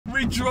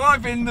We're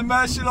driving the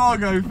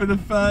Murcielago for the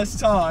first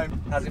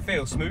time. How's it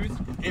feel? Smooth?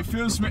 It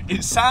feels smooth.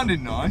 It's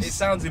sounding nice. It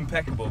sounds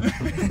impeccable.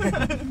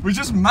 We're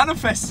just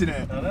manifesting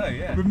it. I know,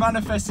 yeah. We're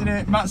manifesting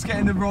it. Matt's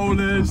getting the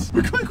rollers.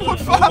 We're going quite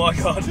fast. Oh my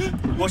god.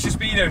 What's your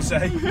speedo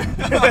say?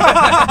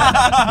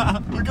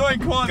 We're going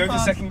quite Go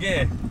fast. for second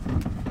gear.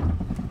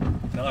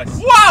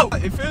 Nice. Wow!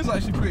 It feels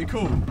actually pretty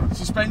cool.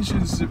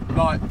 Suspension's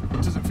like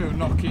doesn't feel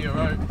knocky or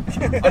out.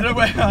 I don't know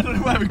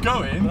where we're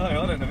going. No,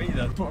 I don't know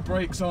either. Put our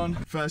brakes on.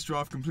 First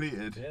drive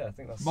completed. Yeah, I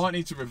think that's... Might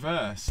need to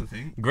reverse, I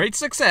think. Great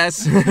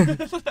success.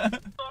 Alright.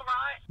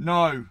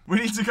 No, we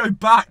need to go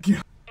back.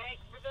 Okay,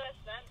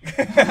 reverse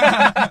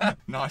then.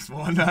 Nice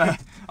one. I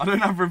don't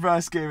have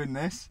reverse gear in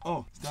this.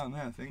 Oh, it's down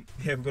there, I think.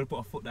 Yeah, we've got to put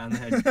our foot down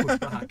there to push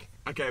back.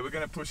 Okay, we're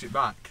going to push it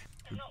back.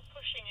 I'm not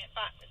pushing it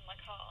back with my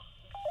car.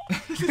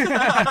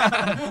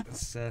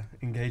 Let's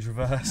engage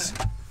reverse.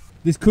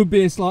 This could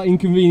be a slight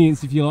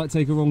inconvenience if you like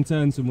take a wrong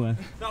turn somewhere.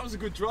 That was a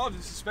good drive.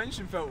 The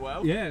suspension felt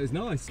well. Yeah, it was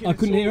nice. I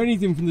couldn't hear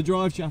anything from the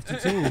drive shaft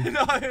at all.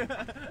 No,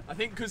 I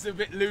think because they're a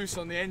bit loose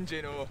on the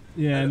engine, or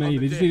Yeah, on the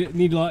maybe. Just dick.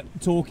 need like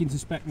talking to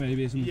spec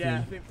maybe or something. Yeah,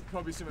 I think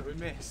probably something we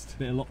missed.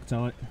 Bit of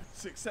Loctite.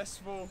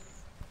 Successful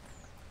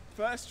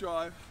first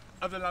drive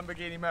of the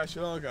Lamborghini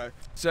Murcielago.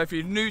 So if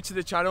you're new to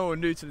the channel or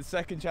new to the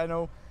second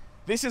channel,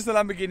 this is the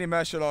Lamborghini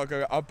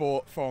Murcielago I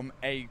bought from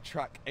a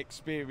track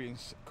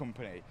experience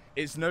company.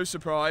 It's no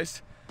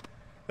surprise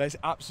that it's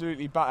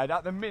absolutely battered.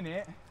 At the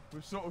minute,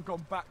 we've sort of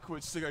gone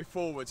backwards to go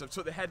forwards. I've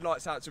took the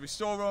headlights out to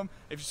restore them.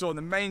 If you saw on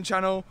the main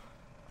channel,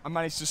 I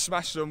managed to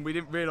smash them. We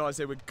didn't realise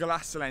they were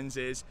glass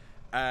lenses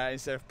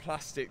instead of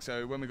plastic,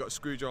 so when we got a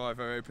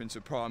screwdriver open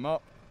to prime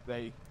up,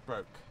 they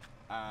broke.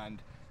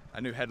 And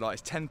a new headlight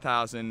is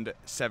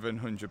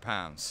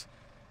 £10,700.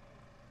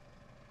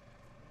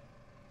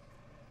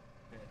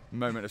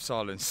 Moment of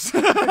silence.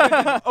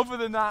 Other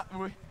than that,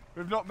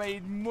 we've not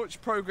made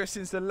much progress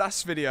since the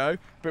last video,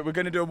 but we're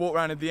going to do a walk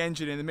around of the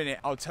engine in a minute.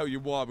 I'll tell you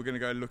why. We're going to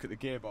go and look at the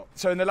gearbox.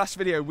 So in the last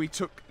video, we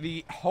took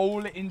the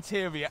whole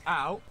interior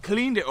out,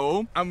 cleaned it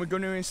all, and we're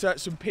going to insert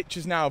some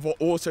pictures now of what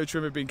Auto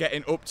Trim have been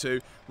getting up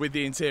to with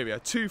the interior.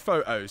 2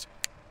 photos.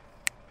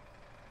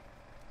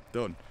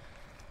 Done.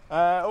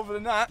 Other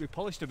than that, We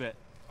polished a bit.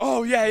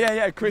 oh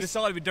yeah, We Chris.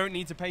 decided we don't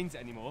need to paint it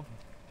anymore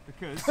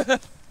because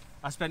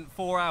I spent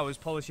 4 hours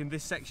polishing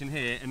this section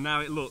here and now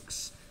it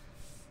looks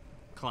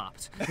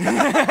clapped.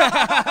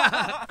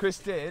 Chris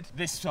did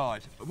this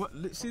side. What,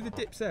 see the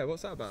dips there?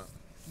 What's that about?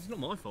 It's not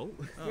my fault.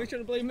 Why are you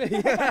trying to blame me?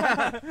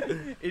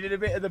 He did a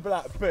bit of the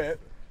black, but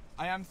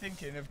I am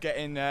thinking of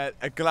getting a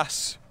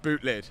glass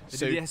boot lid.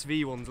 So the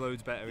SV one's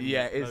loads better. Isn't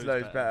yeah, it? it is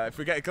loads better. If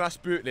we get a glass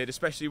boot lid,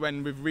 especially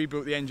when we've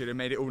rebuilt the engine and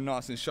made it all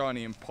nice and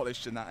shiny and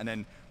polished and that, and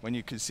then when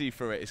you can see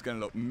through it, it's going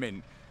to look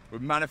mint. We're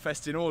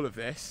manifesting all of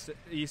this. So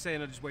are you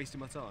saying I'm just wasting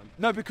my time?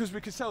 No, because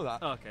we could sell that.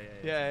 Oh, okay,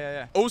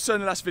 Yeah. Also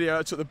in the last video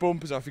I took the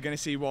bumpers off. You're going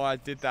to see why I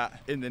did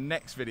that in the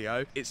next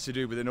video. It's to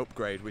do with an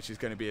upgrade, which is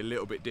going to be a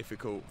little bit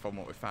difficult from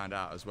what we found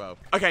out as well.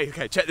 Okay,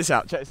 check this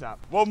out.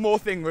 One more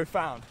thing we've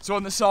found. So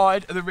on the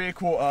side of the rear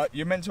quarter,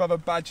 you're meant to have a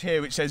badge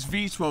here which says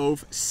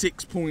V12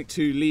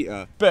 6.2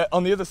 litre. But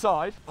on the other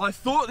side, I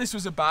thought this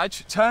was a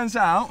badge. Turns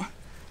out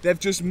they've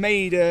just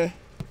made a,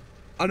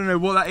 I don't know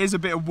what that is, a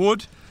bit of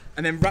wood,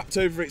 and then wrapped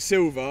over it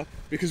silver,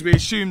 because we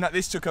assumed that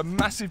this took a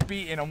massive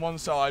beating on one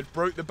side,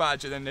 broke the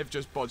badge, and then they've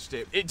just bodged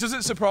it. It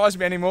doesn't surprise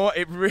me anymore.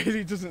 It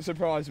really doesn't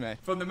surprise me.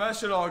 From the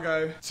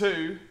Murcielago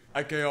to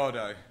a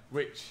Gallardo,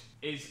 which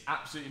is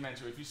absolutely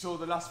mental. If you saw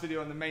the last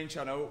video on the main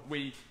channel,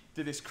 we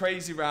did this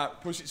crazy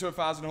route, pushed it to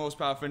 1,000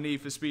 horsepower for a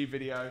Need for Speed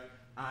video.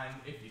 And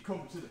if you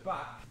come to the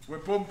back, we're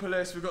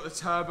bumperless, we've got the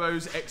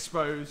turbos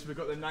exposed, we've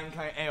got the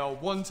Nankai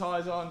AR1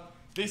 tyres on.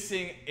 This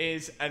thing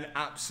is an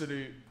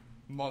absolute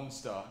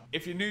monster.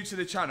 If you're new to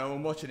the channel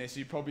and watching this,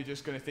 you're probably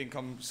just going to think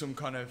I'm some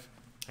kind of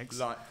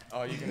like,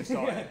 oh, you're going to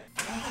start it?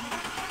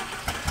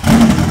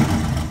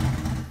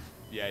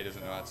 Yeah, he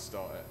doesn't know how to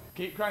start it.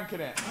 Keep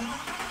cranking it.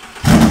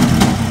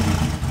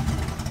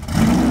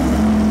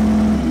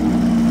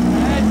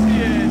 There he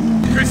is.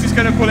 Chris is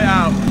going to pull it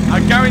out. I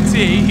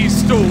guarantee he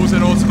stalls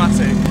an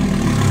automatic.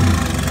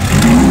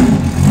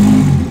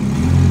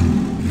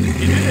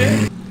 He did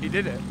it. He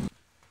did it.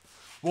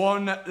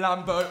 One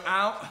Lambo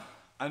out,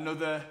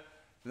 another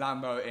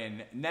Lambo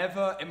in.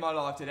 Never in my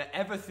life did I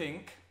ever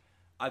think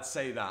I'd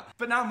say that.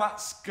 But now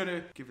Matt's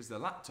gonna give us the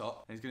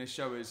laptop and he's gonna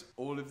show us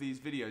all of these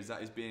videos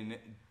that he's been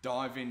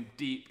diving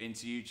deep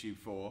into YouTube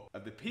for,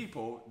 of the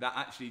people that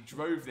actually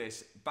drove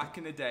this back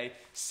in the day.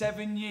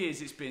 7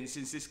 years it's been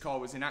since this car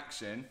was in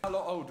action. How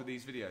lot old are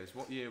these videos?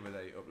 What year were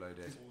they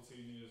uploaded?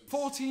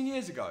 14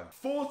 years ago.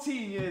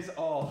 14 years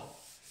old.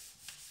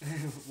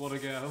 What a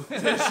girl.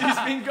 She's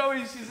been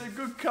going, she's a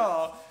good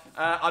car.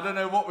 I don't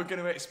know what we're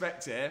going to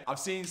expect here. I've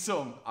seen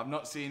some, I've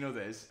not seen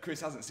others. Chris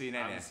hasn't seen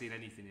any. I haven't seen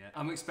anything yet.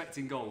 I'm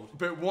expecting gold.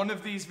 But one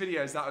of these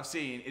videos that I've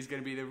seen is going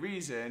to be the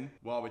reason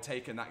why we're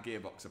taking that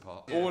gearbox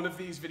apart. Yeah. All of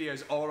these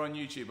videos are on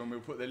YouTube, and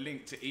we'll put the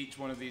link to each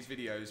one of these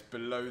videos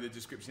below the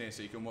description here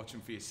so you can watch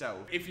them for yourself.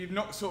 If you've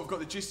not sort of got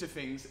the gist of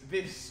things,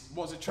 this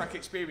was a track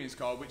experience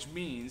car, which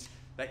means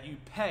that you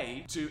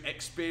pay to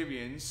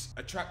experience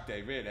a track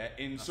day, really,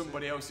 in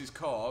somebody else's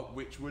car,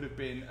 which would have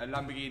been a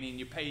Lamborghini, and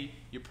you pay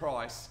your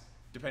price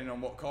depending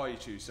on what car you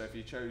choose. So if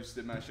you chose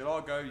the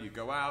Murcielago, you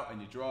go out and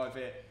you drive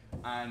it,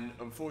 and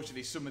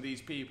unfortunately some of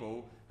these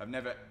people have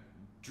never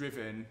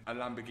driven a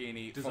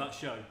Lamborghini. Does that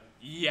show?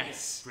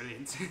 Yes!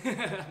 Brilliant.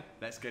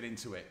 Let's get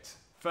into it.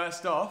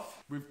 First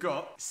off, we've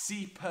got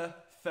Super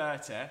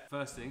 30.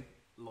 First thing,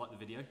 like the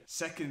video.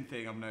 Second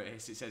thing I've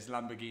noticed, it says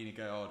Lamborghini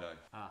Gallardo.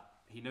 Ah,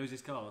 he knows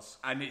his cars.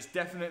 And it's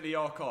definitely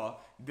our car.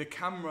 The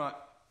camera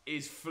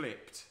is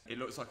flipped. It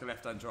looks like a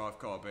left-hand drive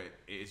car, but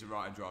it is a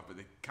right-hand drive, but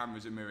the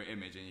camera's a mirror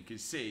image, and you can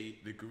see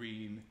the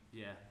green.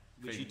 Yeah,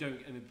 which thing. you don't,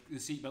 and the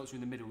seat belts are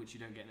in the middle, which you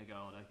don't get in a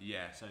Gallardo.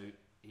 Yeah. So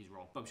he's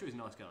wrong, but I'm sure he's a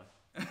nice guy.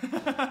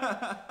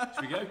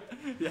 Should we go?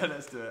 Yeah,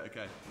 let's do it.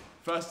 Okay.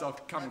 First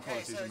off, camera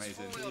quality is so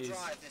amazing.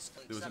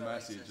 There was a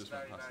Merci that just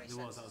went past.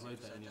 There was, that was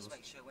loads better than yours.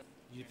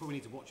 You probably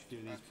need to watch a few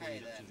of these before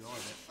you actually drive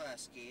it.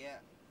 First gear.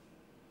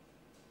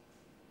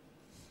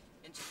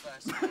 Into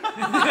first gear.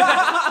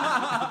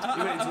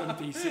 You went into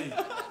NPC.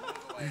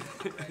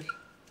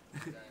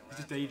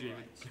 Just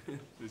daydreaming.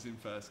 It's in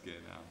first gear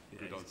now. Yeah,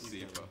 Good old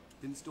Super.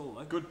 Didn't stall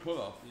though. Good pull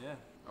off. Yeah.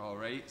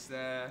 R8's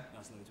there.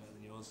 That's loads better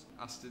than yours.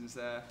 Aston's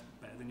there.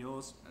 Better than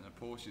yours. And a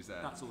Porsche's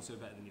there. That's also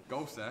better than yours.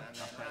 Golf's there.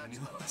 That's better than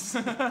yours.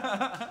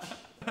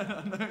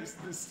 I know it's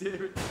the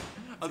steering.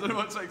 I don't know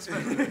what to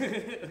expect.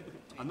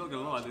 I'm not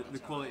gonna lie, the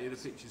quality of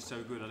the picture's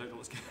so good, I don't know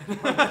what's going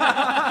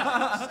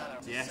on.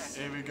 Yes.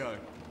 Here we go.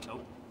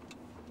 Oh.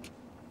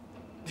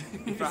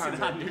 You found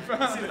it. You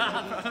found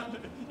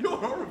it. You're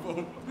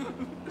horrible.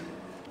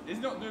 He's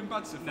not doing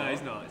bad so far. No,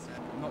 he's not.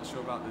 I'm not sure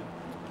about the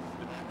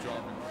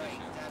driving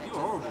position. You're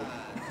horrible.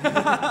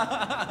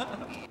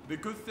 The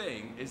good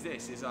thing is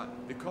this, is that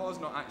the car's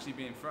not actually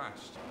being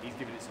thrashed. He's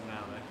giving it some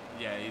now though.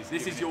 Yeah,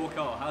 This is your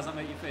car, how does that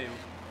make you feel?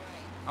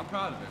 I'm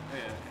proud of him.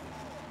 Yeah.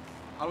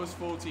 I was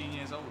 14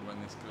 years old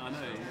when this I was know,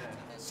 filmed. yeah.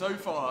 So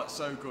far,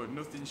 so good.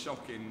 Nothing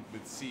shocking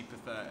with Super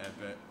 30,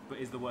 But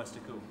is the worst to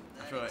cool?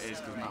 I feel like it is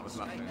because Matt was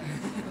laughing.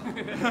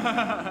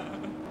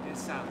 It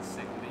sounds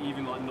sick,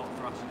 even like not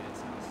thrashing it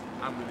sounds sick.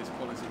 And with this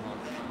quality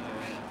microphone.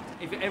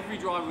 If every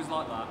driver was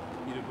like that,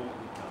 you'd have bought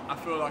the car. I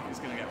feel like it's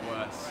going to get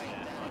worse.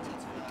 Yeah, I do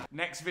too.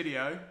 Next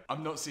video, I've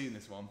not seen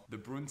this one. The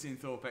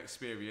Bruntingthorpe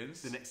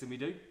Experience. The next thing we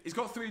do. He's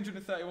got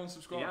 331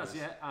 subscribers. He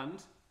has, yeah,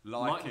 and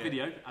Like the it.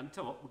 video, and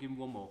tell you what, we'll give him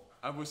one more.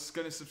 I was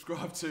going to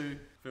subscribe to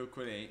Phil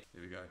Quinney.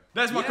 Here we go.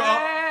 There's my Yeah!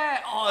 car.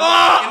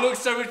 Oh, it looks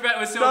so much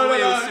better with silver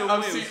wheels. Silver I've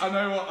wheels. seen, I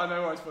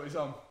know why he's put this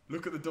on.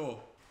 Look at the door.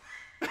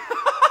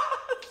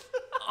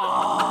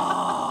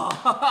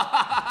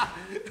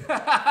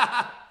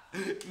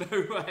 No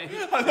way.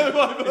 I know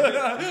why I put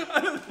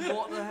that.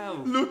 What the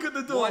hell? Look at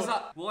the door. Why is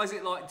that? Why is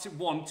it like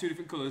two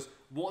different colours?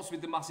 What's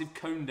with the massive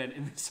cone dent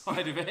in the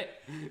side of it?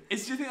 Do you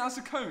think that's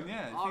a cone?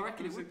 Yeah. I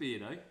reckon it would be, you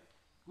know.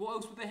 What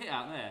else would they hit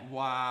out there?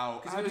 Wow.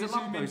 Because if it was a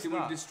Lambos, it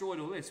would have destroyed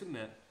all this, wouldn't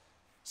it?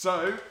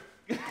 So,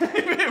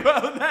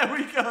 well, there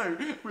we go.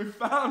 We've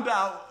found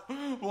out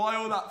why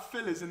all that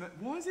filler's in the...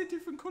 Why is it a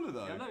different colour,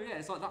 though? I know, yeah,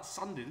 it's like that's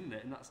sanded, isn't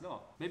it? And that's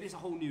not. Maybe it's a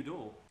whole new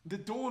door. The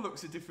door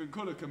looks a different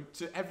colour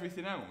to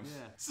everything else.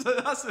 Yeah. So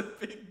that's a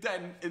big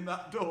dent in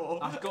that door.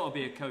 That's got to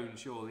be a cone,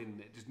 surely, isn't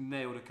it? Just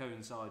nailed a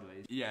cone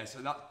sideways. Yeah, so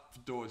that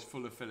door is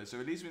full of filler. So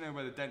at least we know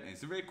where the dent is.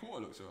 The rear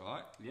quarter looks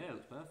alright. Yeah, it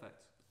looks perfect.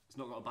 It's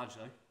not got a badge,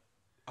 though.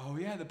 Oh,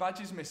 yeah, the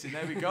badge is missing.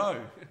 There we go.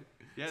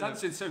 Yeah, It's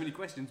answered so many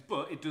questions,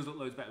 but it does look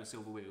loads better with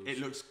silver wheels. it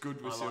looks good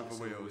with I silver like the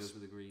silver wheels.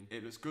 with the green.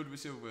 It looks good with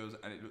silver wheels,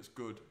 and it looks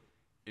good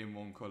in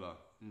one colour.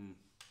 And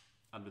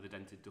with a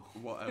dented door.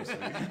 What else?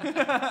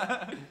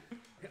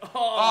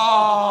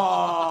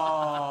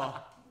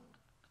 Oh!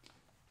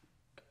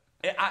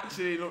 It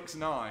actually looks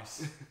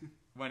nice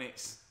when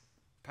it's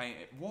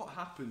painted. What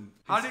happened?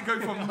 How did it go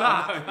from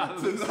that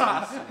to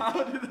that?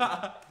 How did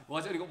that? Why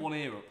has it only got one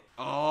ear up?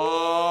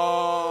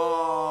 Oh!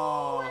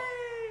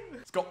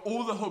 It's got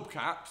all the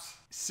hubcaps,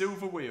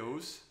 silver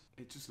wheels.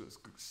 It just looks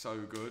so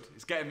good.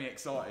 It's getting me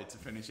excited to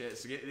finish it.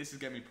 So this is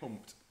getting me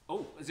pumped.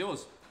 Oh, it's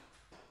yours.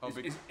 Oh,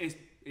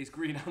 It's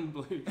green and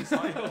blue. It's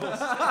like yours.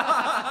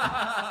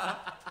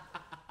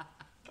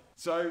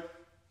 So,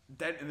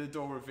 dent in the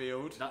door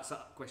revealed. That's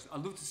that question.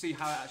 I'd love to see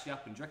how it actually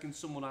happened. Do you reckon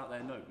someone out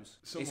there knows?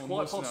 Someone It's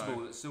quite must possible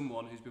know. that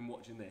someone who's been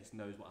watching this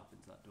knows what happened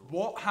to that door.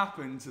 What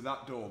happened to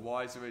that door?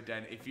 Why is there a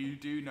dent? If you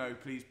do know,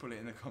 please put it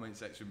in the comment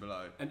section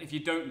below. And if you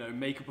don't know,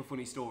 make up a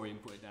funny story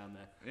and put it down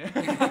there.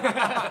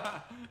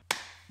 Yeah.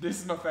 This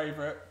is my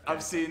favourite.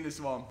 I've seen this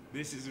one.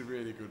 This is a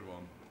really good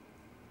one.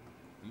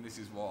 And this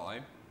is why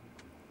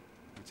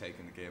we're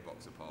taking the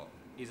gearbox apart.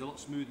 He's a lot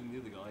smoother than the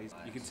other guys.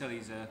 You can tell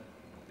he's an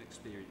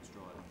experienced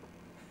driver.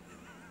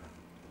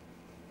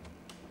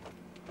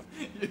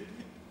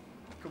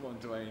 Come on,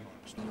 Duane.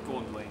 Go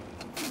on, Duane.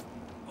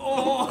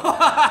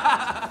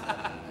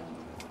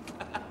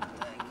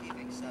 Then keep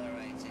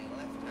accelerating,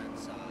 left-hand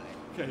side.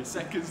 Okay,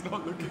 second's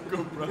not looking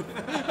good, bro.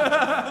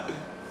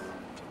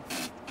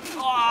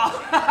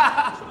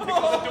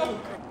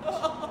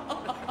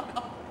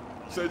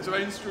 So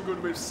Duane struggled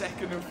with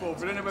second and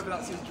fourth. I don't know whether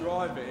that's his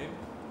driving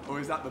or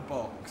is that the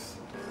box.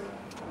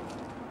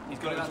 He's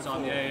got it that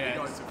time, yeah.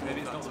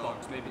 Maybe it's not the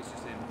box, maybe it's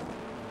just him.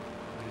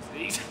 It's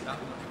these.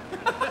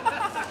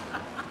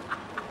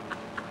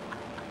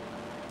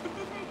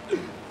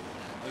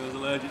 I was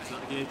allergic to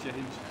that gear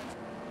change.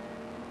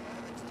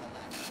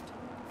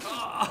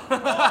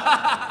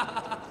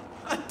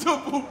 A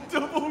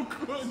double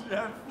crunch,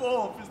 yeah,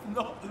 fourth is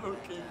not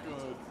looking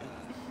good.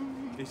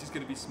 It's just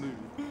going to be smooth.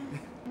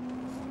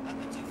 Up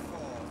into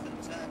fourth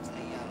and turn to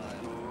the yellow.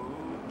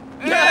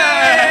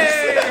 Yes!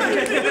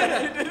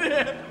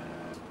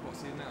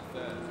 What's in that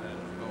third?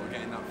 Oh, we're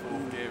getting that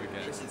fourth gear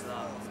again. Listen to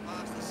that.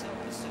 Past the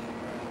silver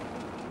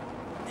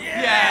Supra.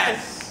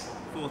 Yes!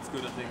 Fourth's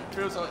good, I think.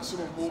 Feels like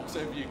someone walks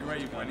over your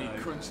grave when he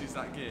crunches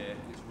that gear.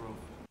 It's rough.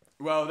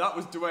 Well, that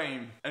was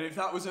Duane. And if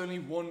that was only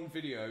one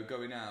video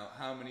going out,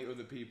 how many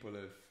other people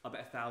have... I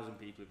bet 1,000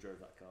 people have drove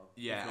that car.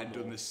 Yeah, and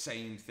done the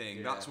same thing.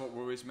 Yeah. That's what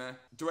worries me.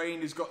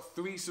 Duane has got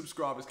 3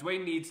 subscribers.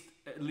 Duane needs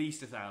at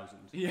least 1,000.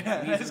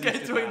 Yeah, let's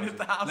get Duane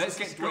 1,000 Let's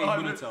get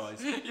Duane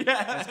subscribers. monetised.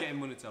 Yeah. Let's get him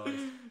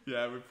monetised.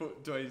 Yeah, we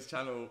put Duane's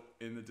channel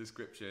in the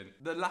description.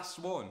 The last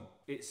one.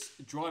 It's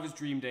Driver's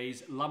Dream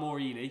Days,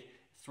 Lamborghini,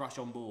 Thrash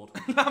on board.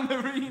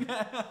 Lamborghini.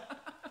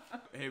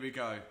 Here we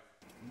go. I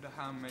wonder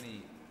how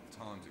many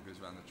times it goes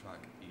around the track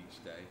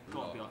each day.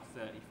 Got to be like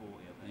 30, 40,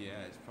 I think.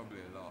 Yeah, it's probably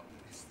a lot.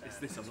 It's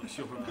this I'm not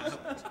sure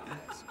about.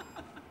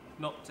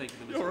 Not taking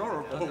the You're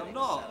horrible. I'm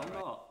not.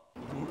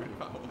 I'm worried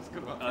about what's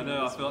going to happen. I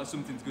know, I feel like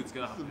something's good's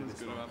going to happen in Something's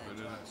this going to one. happen,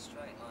 isn't it?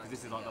 Straight line.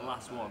 This is like the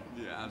last one.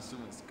 Yeah, and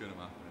something's going to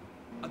happen.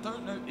 I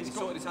don't know. He's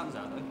sorted his hands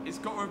out though. It's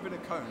got to have been a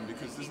cone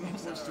because there's not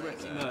much to it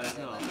there. No, it's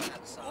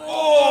not.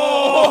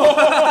 Oh!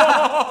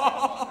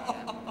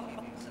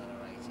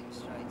 Accelerating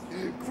straight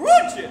through.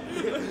 Crunch it!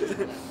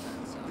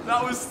 Left-hand side.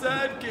 That was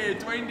third gear.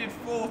 Duane did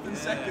fourth and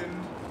second.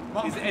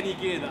 Is there any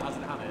gear that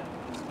hasn't had it?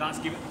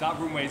 That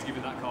runway is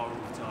giving that car a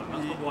rough time.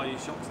 That's probably why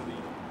his shocks are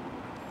leaving.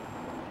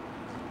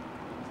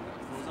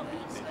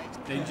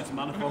 Danger to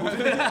manifold.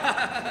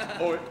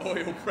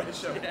 Oil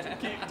pressure.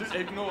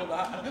 Ignore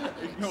that.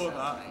 Ignore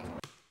that.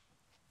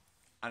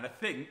 And I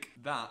think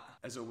that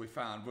is all we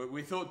found.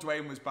 We thought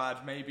Duane was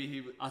bad. Maybe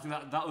he... I think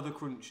that other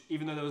crunch,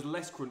 even though there was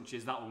less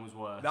crunches, that one was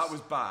worse. That was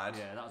bad.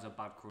 Yeah, that was a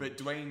bad crunch. But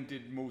Duane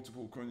did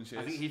multiple crunches.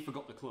 I think he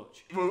forgot the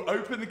clutch. We'll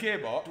open the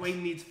gearbox.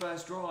 Duane needs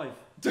first drive.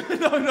 no,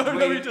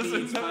 he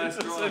doesn't. Needs first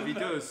drive. He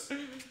does.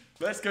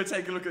 Let's go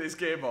take a look at this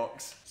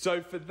gearbox.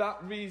 So for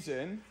that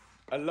reason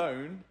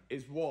alone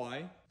is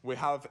why we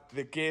have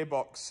the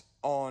gearbox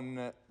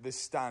on the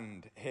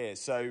stand here.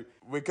 So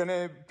we're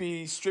gonna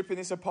be stripping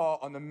this apart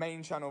on the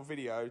main channel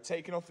video,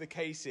 taking off the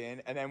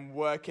casing and then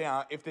working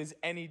out if there's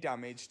any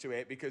damage to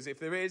it, because if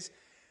there is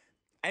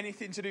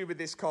anything to do with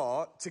this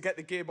car, to get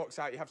the gearbox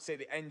out, you have to take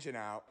the engine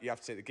out, you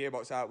have to take the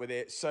gearbox out with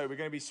it. So we're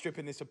gonna be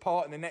stripping this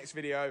apart in the next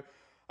video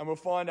and we'll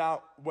find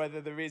out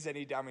whether there is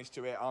any damage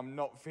to it. I'm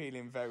not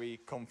feeling very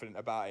confident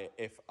about it,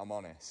 if I'm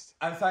honest.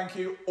 And thank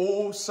you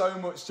all so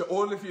much to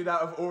all of you that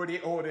have already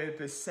ordered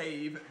the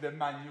Save the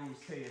Manual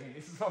key. I mean,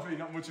 this is probably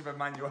not much of a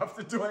manual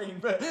after Duane,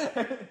 but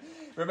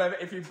remember,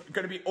 if you're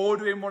going to be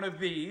ordering one of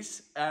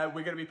these, we're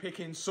going to be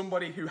picking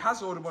somebody who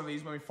has ordered one of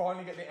these when we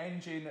finally get the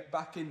engine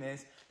back in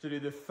this to do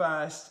the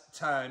first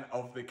turn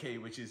of the key,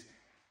 which is...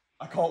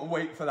 I can't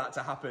wait for that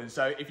to happen.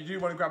 So if you do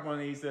want to grab one of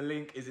these, the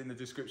link is in the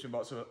description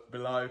box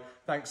below.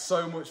 Thanks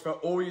so much for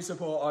all your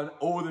support on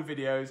all the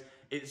videos.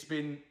 It's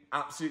been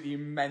absolutely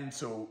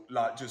mental,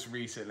 like, just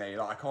recently.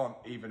 Like, I can't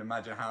even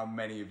imagine how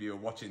many of you are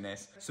watching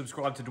this.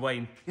 Subscribe to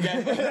Duane. Yeah,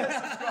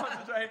 subscribe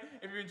to Duane.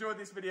 If you enjoyed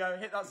this video,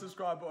 hit that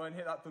subscribe button,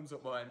 hit that thumbs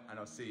up button, and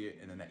I'll see you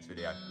in the next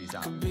video. Peace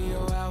out. Could be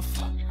your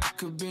alpha,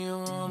 could be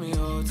your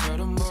Romeo. Tell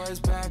them boys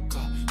back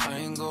up, I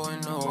ain't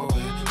going nowhere.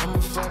 I'ma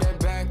fight that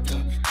back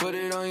up, put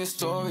it on your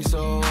story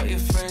so all your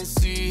friends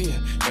see it.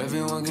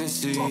 Everyone can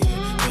see it,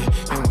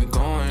 and we're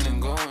going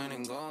and going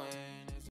and going.